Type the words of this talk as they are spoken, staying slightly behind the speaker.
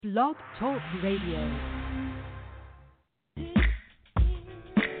Blog Talk Radio.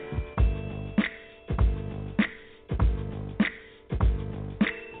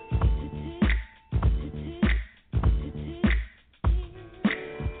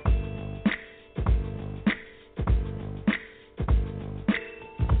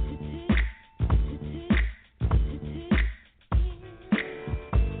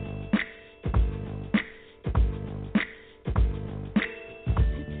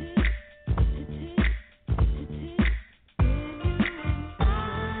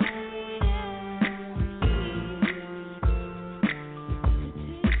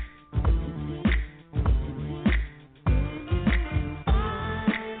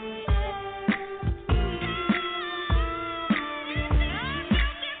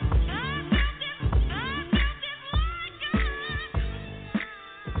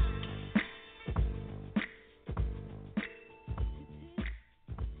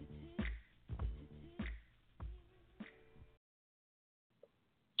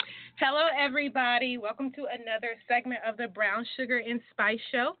 Hello, everybody. Welcome to another segment of the Brown Sugar and Spice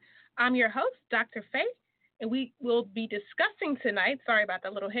Show. I'm your host, Dr. Faye, and we will be discussing tonight, sorry about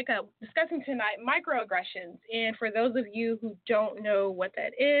that little hiccup, discussing tonight microaggressions. And for those of you who don't know what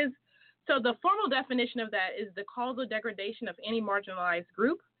that is, so the formal definition of that is the causal degradation of any marginalized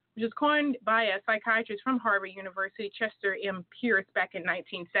group, which was coined by a psychiatrist from Harvard University, Chester M. Pierce, back in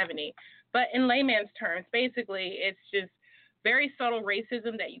 1970. But in layman's terms, basically, it's just very subtle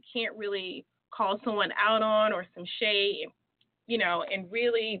racism that you can't really call someone out on or some shade, and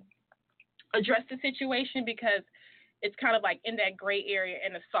really address the situation because it's kind of like in that gray area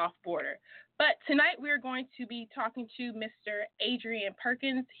and a soft border. But tonight we're going to be talking to Mr. Adrian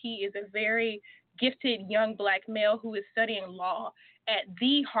Perkins. He is a very gifted young black male who is studying law at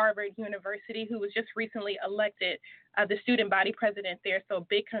the Harvard University, who was just recently elected the student body president there. So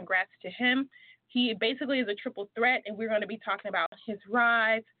big congrats to him. He basically is a triple threat, and we're going to be talking about his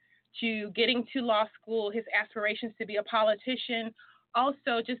rise to getting to law school, his aspirations to be a politician,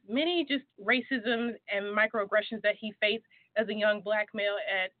 also just many racism and microaggressions that he faced as a young black male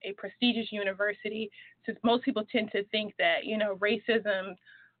at a prestigious university, since most people tend to think that, racism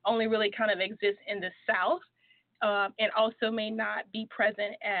only really kind of exists in the South, and also may not be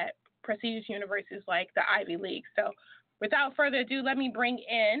present at prestigious universities like the Ivy League. So without further ado, let me bring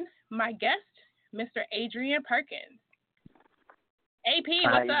in my guest, Mr. Adrian Perkins. AP,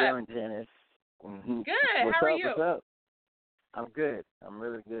 what's up? How you doing, Janice? Mm-hmm. Good. How are you? What's up? I'm good. I'm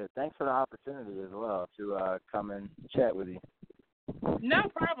really good. Thanks for the opportunity as well to come and chat with you. No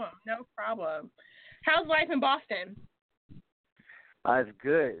problem. How's life in Boston? It's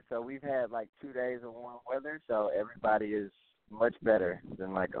good. So we've had like 2 days of warm weather, so everybody is much better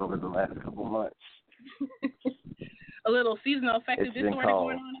than like over the last couple months. A little seasonal affective It's disorder been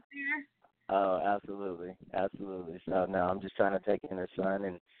cold. going on up there? Oh, absolutely. So now I'm just trying to take in the sun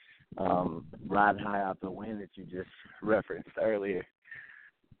and ride high out the wind that you just referenced earlier.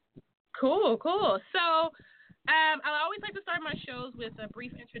 Cool. So I always like to start my shows with a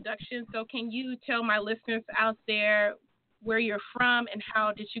brief introduction. So can you tell my listeners out there where you're from and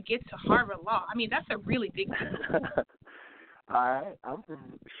how did you get to Harvard Law? I mean, that's a really big deal. All right. I'm from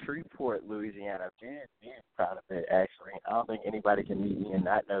Shreveport, Louisiana. Very proud of it, actually. I don't think anybody can meet me and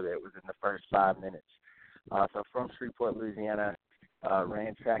not know that it was in the first 5 minutes. So from Shreveport, Louisiana,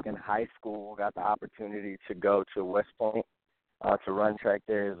 ran track in high school, got the opportunity to go to West Point to run track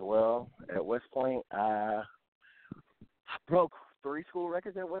there as well. At West Point, I broke 3 school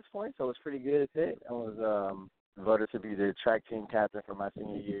records at West Point, so it was pretty good at it. I was voted to be the track team captain for my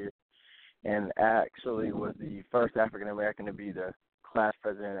senior year, and actually was the first African-American to be the class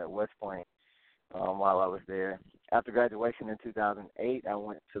president at West Point while I was there. After graduation in 2008, I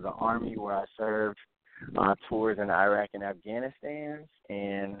went to the Army where I served tours in Iraq and Afghanistan,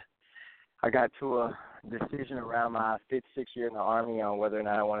 and I got to a decision around my 5th, 6th year in the Army on whether or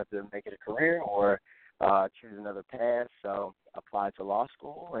not I wanted to make it a career or choose another path, so I applied to law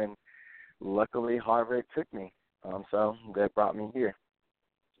school, and luckily Harvard took me, so that brought me here.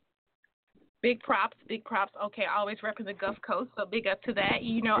 Big props. Okay, I always represent the Gulf Coast, so big up to that.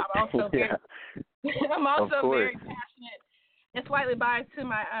 I'm also I'm also very passionate and slightly biased to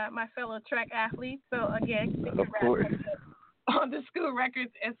my my fellow track athletes. So again, congrats on the school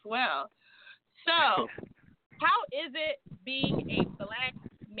records as well. So, how is it being a black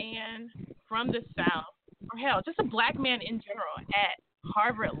man from the South, or hell, just a black man in general at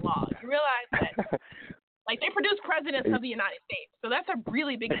Harvard Law? You realize that, like, they produce presidents of the United States, so that's a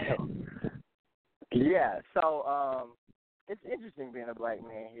really big deal. Yeah, so it's interesting being a black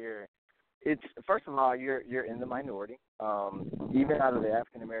man here it's first of all, you're in the minority. Even out of the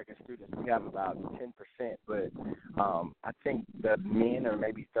African American students, we have about 10%, but I think the men are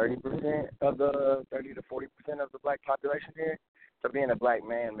maybe 30% of the 30 to 40% of the black population here. So being a black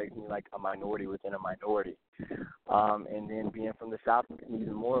man makes me like a minority within a minority. And then being from the South makes me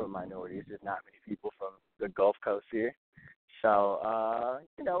even more of a minority. It's just not many people from the Gulf Coast here. So,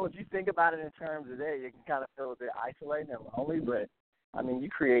 if you think about it in terms of that, you can kind of feel a bit isolated and lonely, but, I mean, you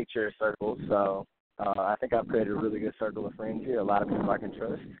create your circle. So I think I've created a really good circle of friends here, a lot of people I can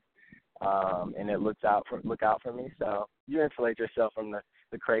trust, and it look out for me. So you insulate yourself from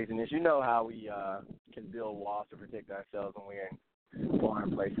the craziness. You know how we can build walls to protect ourselves when we're in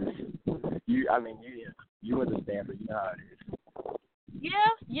foreign places. You went to Stanford. You know how it is.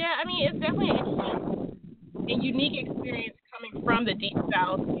 Yeah. I mean, it's definitely an interesting and unique experience coming from the Deep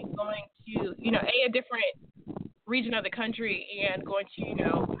South and going to, a different region of the country and going to,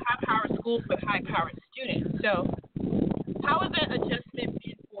 high-powered schools with high-powered students. So how has that adjustment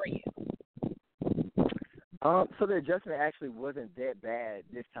been for you? So the adjustment actually wasn't that bad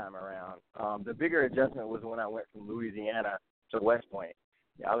this time around. The bigger adjustment was when I went from Louisiana to West Point.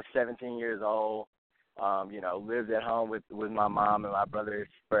 I was 17 years old, lived at home with my mom and my brothers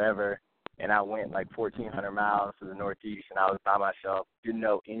forever, and I went like 1,400 miles to the Northeast, and I was by myself, didn't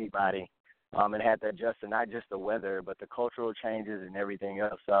know anybody, and had to adjust to not just the weather, but the cultural changes and everything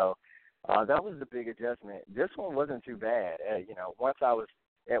else. So that was the big adjustment. This one wasn't too bad. Once I was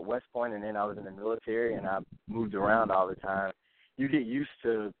at West Point and then I was in the military and I moved around all the time, you get used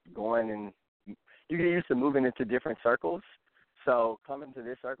to moving into different circles. So coming to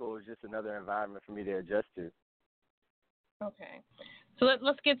this circle was just another environment for me to adjust to. Okay. So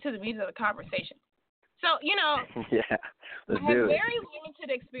let's get to the meat of the conversation. So, yeah, I have very limited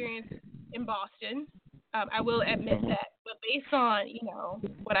experience in Boston. I will admit that. But based on,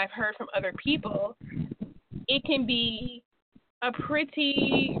 what I've heard from other people, it can be a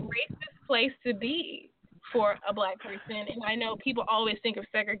pretty racist place to be for a black person. And I know people always think of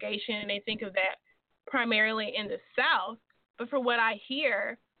segregation and they think of that primarily in the South. But from what I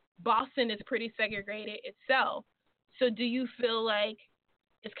hear, Boston is pretty segregated itself. So do you feel like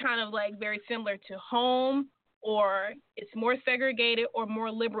it's kind of like very similar to home, or it's more segregated or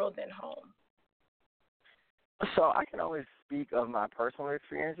more liberal than home? So I can only speak of my personal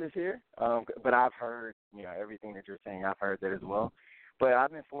experiences here, but I've heard, everything that you're saying, I've heard that as well. But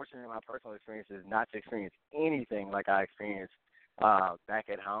I've been fortunate in my personal experiences not to experience anything like I experienced back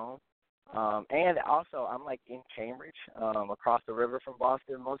at home. And also, I'm like in Cambridge, across the river from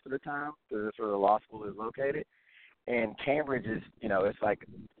Boston most of the time, because that's where the law school is located. And Cambridge is, it's like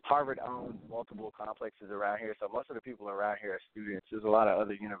Harvard owns multiple complexes around here, so most of the people around here are students. There's a lot of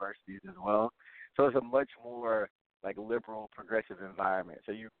other universities as well. So it's a much more like liberal, progressive environment.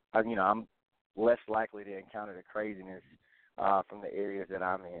 So I'm less likely to encounter the craziness from the areas that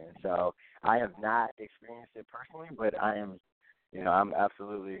I'm in. So I have not experienced it personally, but I am, I'm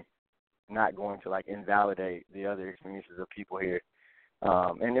absolutely not going to like invalidate the other experiences of people here.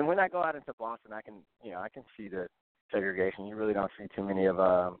 And then when I go out into Boston, I can see the segregation. You really don't see too many of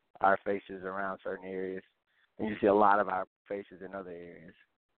our faces around certain areas, and you see a lot of our faces in other areas.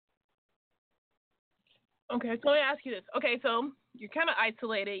 Okay, so let me ask you this. Okay, so you're kind of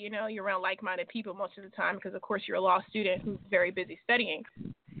isolated, you're around like-minded people most of the time because, of course, you're a law student who's very busy studying.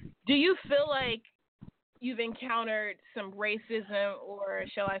 Do you feel like you've encountered some racism, or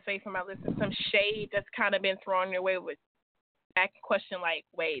shall I say from my listeners, some shade that's kind of been thrown your way with that question like,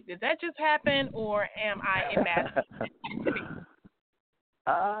 wait, did that just happen, or am I imagining?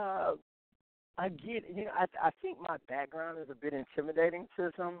 I get, I think my background is a bit intimidating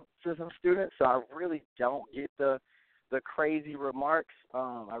to some students, so I really don't get the crazy remarks.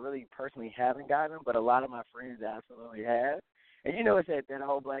 I really personally haven't gotten them, but a lot of my friends absolutely have. And it's that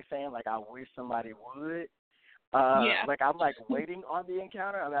whole black saying, like, I wish somebody would. Yeah. Like, I'm, like, waiting on the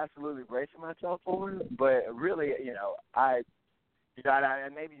encounter. I'm absolutely bracing myself for it. But really, I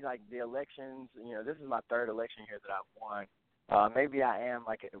maybe, like, the elections, this is my third election here that I've won. Maybe I am,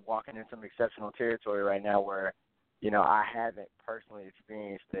 like, walking in some exceptional territory right now where, I haven't personally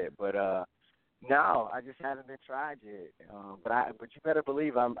experienced it. But, no, I just haven't been tried yet. But you better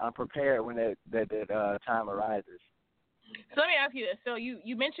believe I'm prepared when that time arises. So let me ask you this. So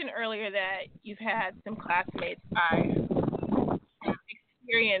you mentioned earlier that you've had some classmates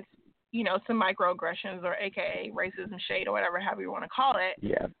experience, some microaggressions, or AKA racism, shade, or whatever, however you want to call it.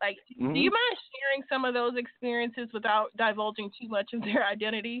 Yeah. Like, do you mind sharing some of those experiences without divulging too much of their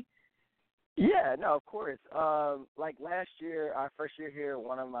identity? Yeah, no, of course. Like last year, our first year here,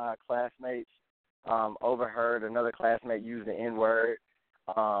 one of my classmates overheard another classmate use the N-word.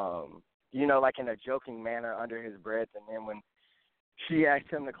 like in a joking manner under his breath. And then when she asked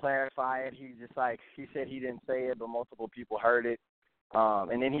him to clarify it, he said he didn't say it, but multiple people heard it.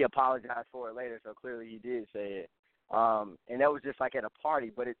 And then he apologized for it later, so clearly he did say it. And that was just like at a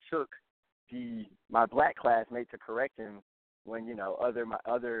party, but it took my black classmate to correct him when, my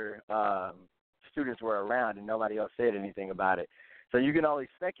other students were around and nobody else said anything about it. So you can only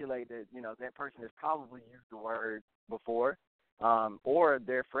speculate that, that person has probably used the word before, or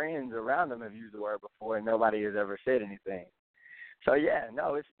their friends around them have used the word before and nobody has ever said anything. So, yeah,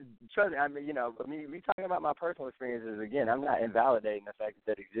 no, trust me, I mean, me talking about my personal experiences, again, I'm not invalidating the fact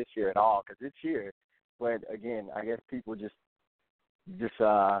that exists here at all, because it's here. But, again, I guess people just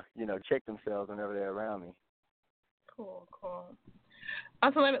check themselves whenever they're around me. Cool.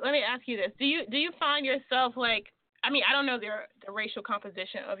 Also, let me ask you this. Do you find yourself like, I mean, I don't know the racial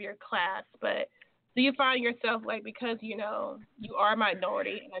composition of your class, but do you find yourself like, because, you are a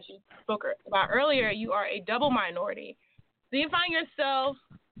minority, and as you spoke about earlier, you are a double minority, do you find yourself,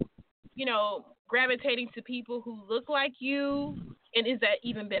 gravitating to people who look like you? And is that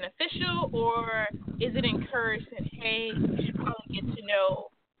even beneficial, or is it encouraged that, hey, you should probably get to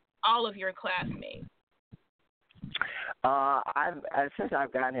know all of your classmates? Since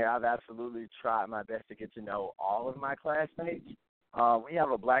I've gotten here, I've absolutely tried my best to get to know all of my classmates. We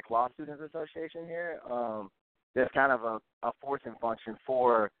have a Black Law Students Association here. That's kind of a forcing function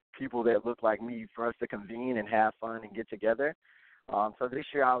for people that look like me for us to convene and have fun and get together. So this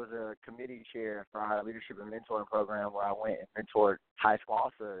year I was a committee chair for our leadership and mentoring program, where I went and mentored high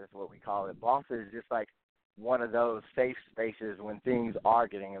school. BOSA is what we call it. BOSA is just like one of those safe spaces when things are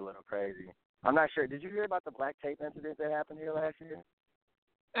getting a little crazy. I'm not sure. Did you hear about the black tape incident that happened here last year?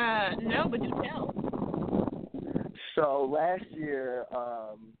 No, but you tell. So last year,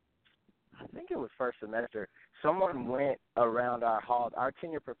 I think it was first semester, someone went around our hall. Our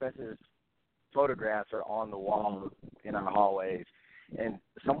tenure professors' photographs are on the wall in our hallways, and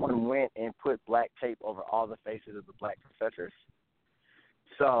someone went and put black tape over all the faces of the black professors.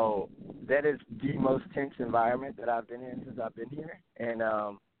 So that is the most tense environment that I've been in since I've been here, and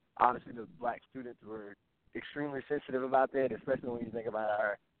obviously the black students were extremely sensitive about that, especially when you think about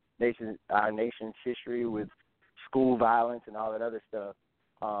our nation's history with school violence and all that other stuff.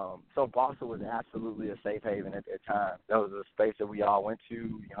 So Boston was absolutely a safe haven at that time. That was a space that we all went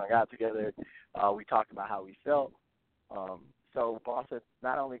to. We hung out together. We talked about how we felt. So Boston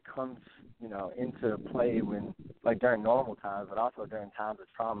not only comes, into play during normal times, but also during times of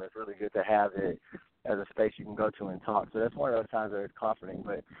trauma. It's really good to have it as a space you can go to and talk. So that's one of those times where it's comforting.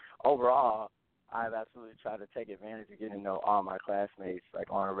 But overall, I've absolutely tried to take advantage of getting to know all my classmates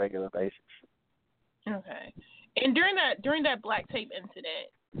on a regular basis. Okay. And during that black tape incident,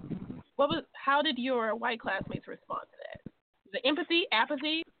 how did your white classmates respond to that? Was it empathy,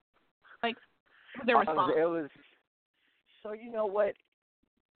 apathy? What was their response? It was. So you know what?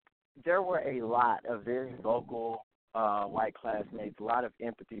 There were a lot of very vocal white classmates, a lot of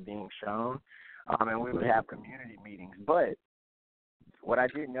empathy being shown, and we would have community meetings. But what I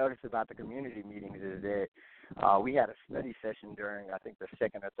did notice about the community meetings is that we had a study session during, I think, the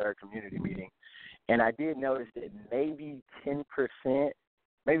second or third community meeting, and I did notice that maybe 10%,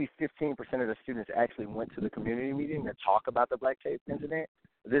 maybe 15% of the students actually went to the community meeting to talk about the black tape incident.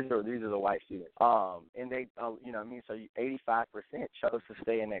 These are the white students. And they, so 85% chose to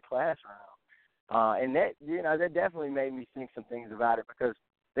stay in that classroom. And that, that definitely made me think some things about it, because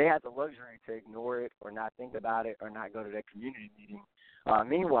they had the luxury to ignore it or not think about it or not go to that community meeting.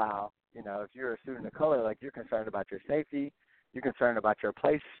 Meanwhile, if you're a student of color, you're concerned about your safety, you're concerned about your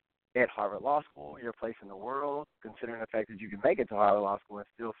place at Harvard Law School, your place in the world, considering the fact that you can make it to Harvard Law School and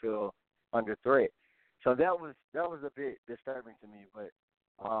still feel under threat. So that was a bit disturbing to me, but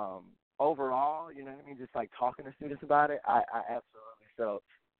overall, just talking to students about it, I absolutely felt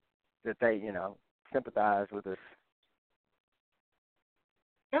that they, sympathized with us.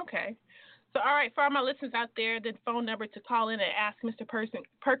 Okay. So, all right, for all my listeners out there, the phone number to call in and ask Mr.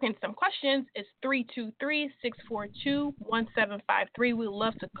 Perkins some questions is 323-642-1753. We'd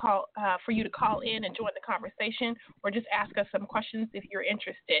love to call for you to call in and join the conversation, or just ask us some questions if you're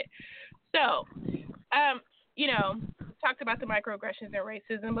interested. So, talked about the microaggressions and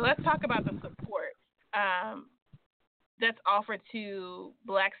racism, but let's talk about the support that's offered to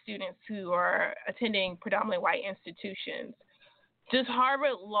black students who are attending predominantly white institutions. Does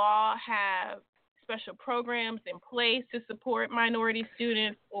Harvard Law have special programs in place to support minority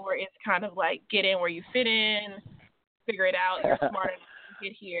students, or it's kind of like get in where you fit in, figure it out, you're smart enough to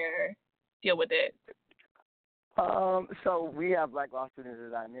get here, deal with it? So we have Black Law Students,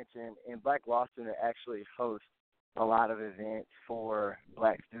 as I mentioned, and Black Law Students actually host a lot of events for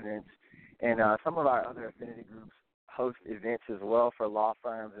black students. And some of our other affinity groups host events as well for law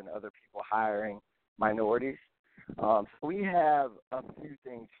firms and other people hiring minorities. So we have a few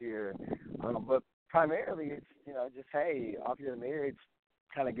things here, but primarily it's, just, hey, off your marriage,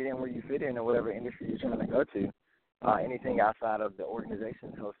 kind of get in where you fit in whatever industry you're trying to go to. Anything outside of the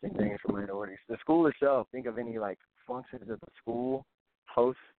organization hosting things for minorities. The school itself, think of any, functions that the school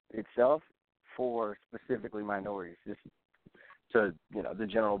hosts itself for specifically minorities, just to, the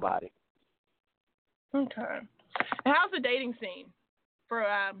general body. Okay. And how's the dating scene for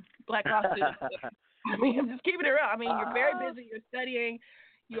Black law students? I mean, I'm just keeping it real. I mean, you're very busy. You're studying.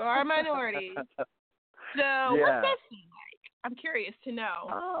 You are a minority. So what's that scene like? I'm curious to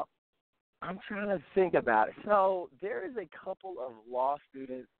know. I'm trying to think about it. So there is a couple of law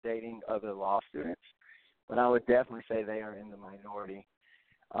students dating other law students, but I would definitely say they are in the minority.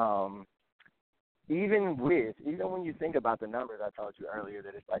 Even when you think about the numbers I told you earlier,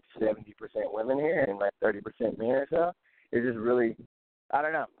 that it's like 70% women here and like 30% men or so, it's just really, I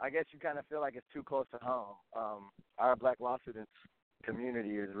don't know. I guess you kind of feel like it's too close to home. Our Black law students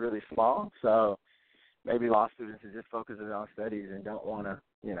community is really small, so maybe law students are just focusing on studies and don't want to,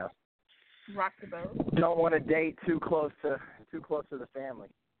 rock the boat. Don't want to date too close to the family.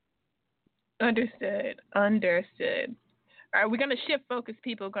 Understood. All right, we're going to shift focus.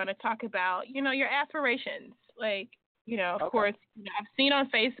 People are going to talk about, your aspirations. Of course, I've seen on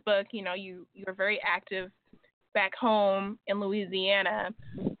Facebook, you're very active back home in Louisiana.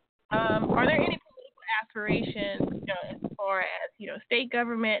 Are there any political aspirations, as far as, state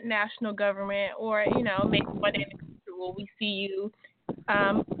government, national government, or, maybe one day in the future will we see you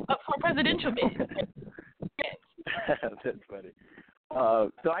up for a presidential bid? That's funny.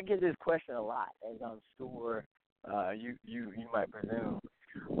 So I get this question a lot, as I'm sure you might presume.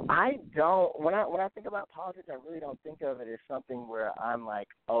 I don't. When I think about politics, I really don't think of it as something where I'm like,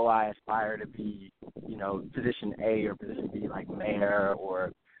 oh, I aspire to be, position A or position B, like mayor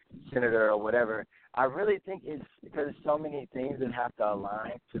or senator or whatever. I really think it's because there's so many things that have to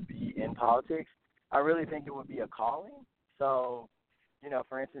align to be in politics. I really think it would be a calling. So,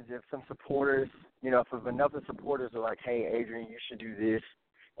 for instance, if some supporters, if enough of the supporters are like, hey, Adrian, you should do this,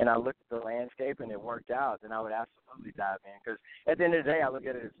 and I looked at the landscape and it worked out, then I would absolutely dive in. Because at the end of the day, I look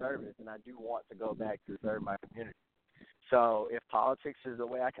at it as service, and I do want to go back to serve my community. So if politics is the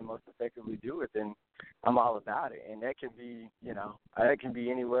way I can most effectively do it, then I'm all about it. And that can be, that can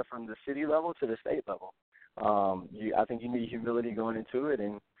be anywhere from the city level to the state level. I think you need humility going into it,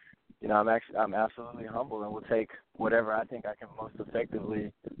 and I'm absolutely humble and will take whatever I think I can most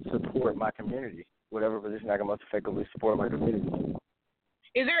effectively support my community, whatever position I can most effectively support my community.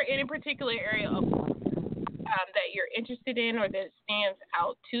 Is there any particular area of that you're interested in or that stands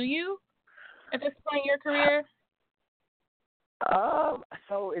out to you at this point in your career?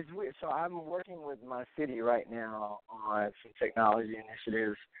 So it's weird. So I'm working with my city right now on some technology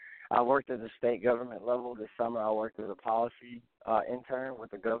initiatives. I worked at the state government level this summer. I worked as a policy intern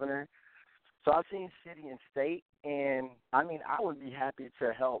with the governor. So I've seen city and state, and I would be happy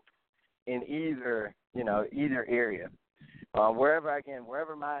to help in either area.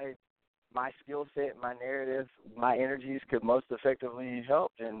 Wherever my skill set, my narrative, my energies could most effectively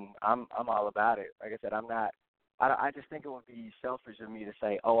help, and I'm all about it. Like I said, I just think it would be selfish of me to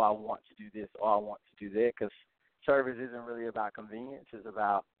say, oh, I want to do this, or I want to do that, because service isn't really about convenience. It's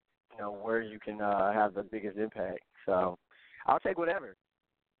about, where you can have the biggest impact. So I'll take whatever.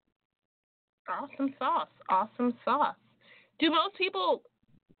 Awesome sauce. Do most people,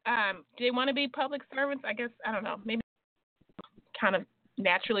 do they want to be public servants? I guess, I don't know, maybe kind of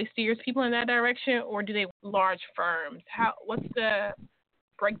naturally steers people in that direction, or do they large firms? What's the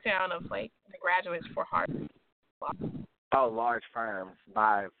breakdown of the graduates for Harvard? Oh, large firms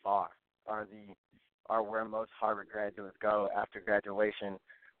by far are where most Harvard graduates go after graduation,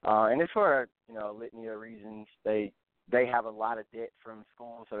 and it's for a litany of reasons. They have a lot of debt from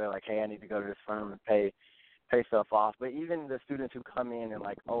school, so they're like, hey, I need to go to this firm and pay stuff off. But even the students who come in and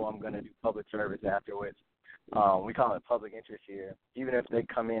like, oh, I'm going to do public service afterwards, we call it public interest here. Even if they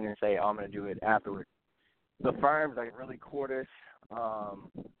come in and say, oh, I'm going to do it afterwards, the firms really court us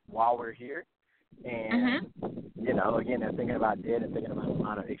while we're here. And, again, they're thinking about debt and thinking about a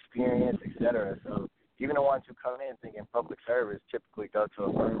lot of experience, et cetera. So even the ones who come in thinking public service typically go to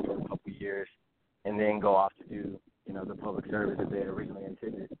a firm for a couple of years and then go off to do, the public service that they had originally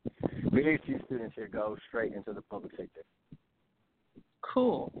intended. Very few students here go straight into the public sector.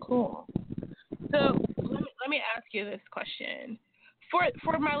 Cool. So let me ask you this question.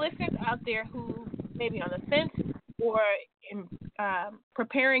 For my listeners out there who may be on the fence or in,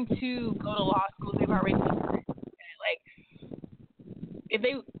 preparing to go to law school, they've already if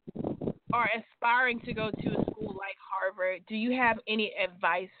they are aspiring to go to a school like Harvard, do you have any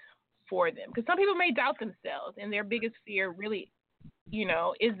advice for them? Because some people may doubt themselves, and their biggest fear really,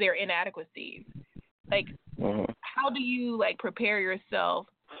 is their inadequacies. Like, how do you, prepare yourself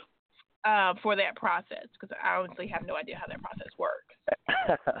for that process? Because I honestly have no idea how that process works.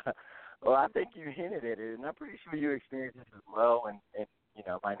 Well, I think you hinted at it, and I'm pretty sure you experience this as well, and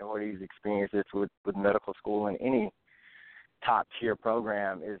minorities experience this with medical school and any top-tier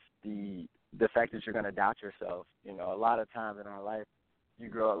program is the fact that you're going to doubt yourself. A lot of times in our life, you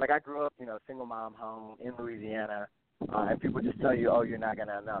grow up, like I grew up, single mom home in Louisiana, and people just tell you, oh, you're not going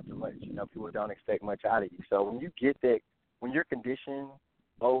to amount to much. People don't expect much out of you. So when you get that, when you're conditioned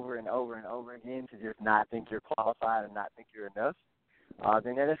over and over and over again to just not think you're qualified and not think you're enough,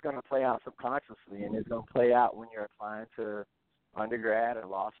 then that is going to play out subconsciously, and it's going to play out when you're applying to undergrad or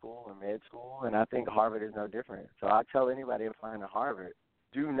law school or med school, and I think Harvard is no different. So I tell anybody applying to Harvard,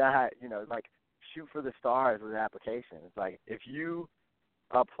 do not, shoot for the stars with applications. Like, if you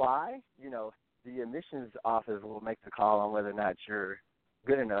apply, the admissions office will make the call on whether or not you're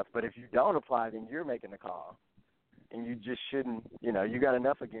good enough. But if you don't apply, then you're making the call. And you just shouldn't, you got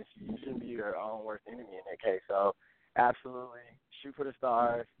enough against you. You shouldn't be your own worst enemy in that case. So absolutely, shoot for the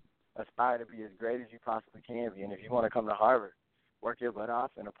stars, aspire to be as great as you possibly can be. And if you want to come to Harvard, work your butt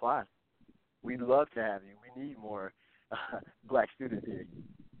off and apply. We'd love to have you. We need more black students here.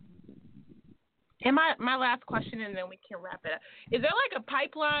 And my last question, and then we can wrap it up. Is there a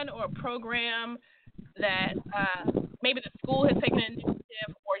pipeline or a program that maybe the school has taken an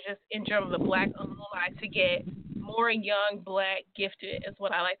initiative, or just in general the black alumni, to get more young, black, gifted, is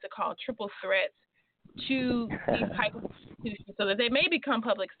what I like to call triple threats, to these type of institutions so that they may become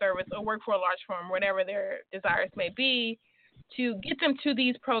public service or work for a large firm, whatever their desires may be, to get them to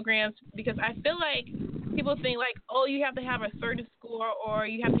these programs? Because I feel like people think oh, you have to have a certain score or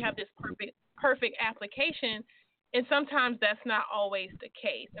you have to have this perfect application, and sometimes that's not always the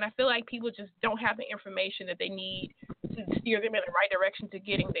case. And I feel like people just don't have the information that they need to steer them in the right direction to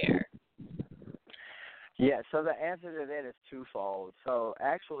getting there. Yeah, so the answer to that is twofold. So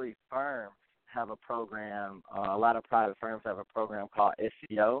actually firms have a program, a lot of private firms have a program called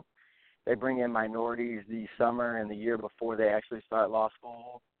SEO. They bring in minorities the summer and the year before they actually start law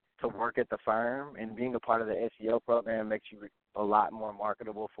school to work at the firm, and being a part of the SEO program makes you a lot more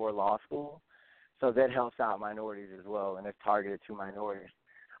marketable for law school. So that helps out minorities as well, and it's targeted to minorities.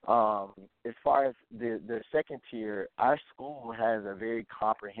 As far as the second tier, our school has a very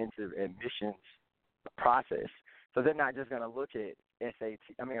comprehensive admissions process. So they're not just going to look at they're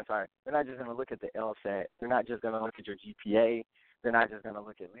not just going to look at the LSAT. They're not just going to look at your GPA. They're not just going to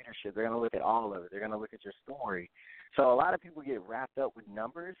look at leadership. They're going to look at all of it. They're going to look at your story. So a lot of people get wrapped up with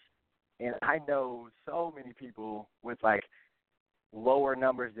numbers, and I know so many people with lower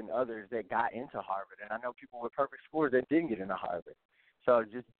numbers than others that got into Harvard, and I know people with perfect scores that didn't get into Harvard. So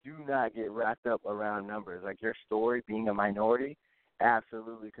just do not get wrapped up around numbers. Your story, being a minority,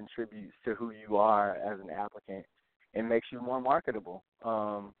 absolutely contributes to who you are as an applicant and makes you more marketable.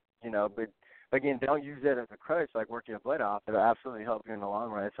 But again, don't use that as a crutch, work your butt off. It'll absolutely help you in the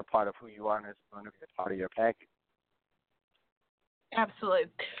long run. It's a part of who you are, and it's going to be a part of your package. Absolutely.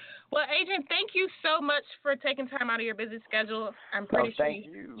 Well, Adrian, thank you so much for taking time out of your busy schedule. I'm pretty sure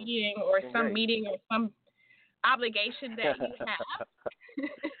you're meeting or some meeting or some obligation that you have.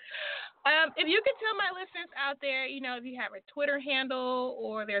 If you could tell my listeners out there, if you have a Twitter handle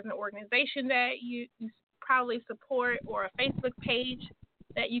or there's an organization that you probably support or a Facebook page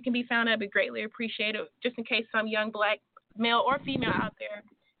that you can be found, I'd be greatly appreciated, just in case some young black male or female out there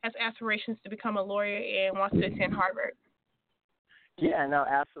has aspirations to become a lawyer and wants to attend Harvard. Yeah, no,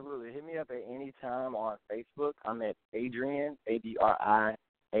 absolutely. Hit me up at any time on Facebook. I'm at Adrian, ADRIANP,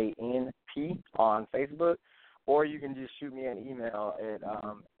 on Facebook. Or you can just shoot me an email at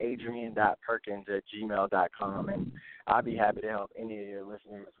adrian.perkins@gmail.com, and I'll be happy to help any of your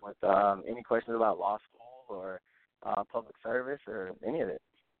listeners with any questions about law school or public service or any of it.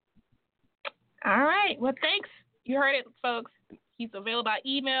 All right. Well, thanks. You heard it, folks. He's available by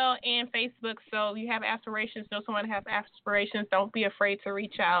email and Facebook, so you have aspirations, know someone has aspirations, don't be afraid to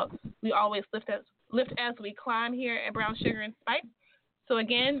reach out. We always lift as we climb here at Brown Sugar and Spice. So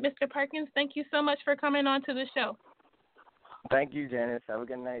again, Mr. Perkins, thank you so much for coming on to the show. Thank you, Janice. Have a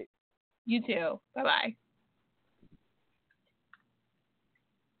good night. You too. Bye-bye.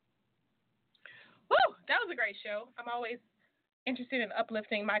 Woo! That was a great show. I'm always interested in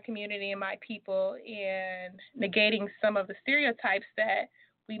uplifting my community and my people and negating some of the stereotypes that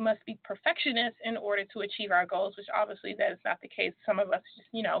we must be perfectionists in order to achieve our goals, which obviously that is not the case. Some of us just,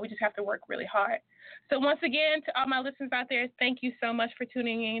 we just have to work really hard. So once again, to all my listeners out there, thank you so much for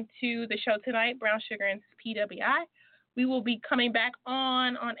tuning in to the show tonight, Brown Sugar and PWI. We will be coming back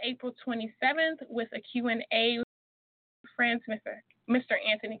on April 27th with a Q&A with friends, Mr.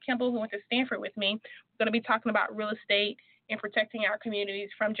 Anthony Kimball, who went to Stanford with me. We're going to be talking about real estate and protecting our communities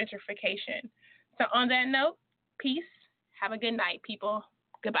from gentrification. So on that note, peace. Have a good night, people.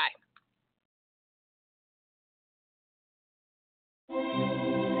 Goodbye.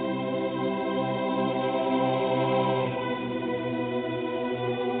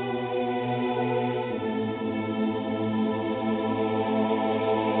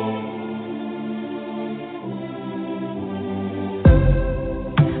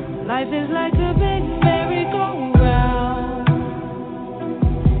 Life is like a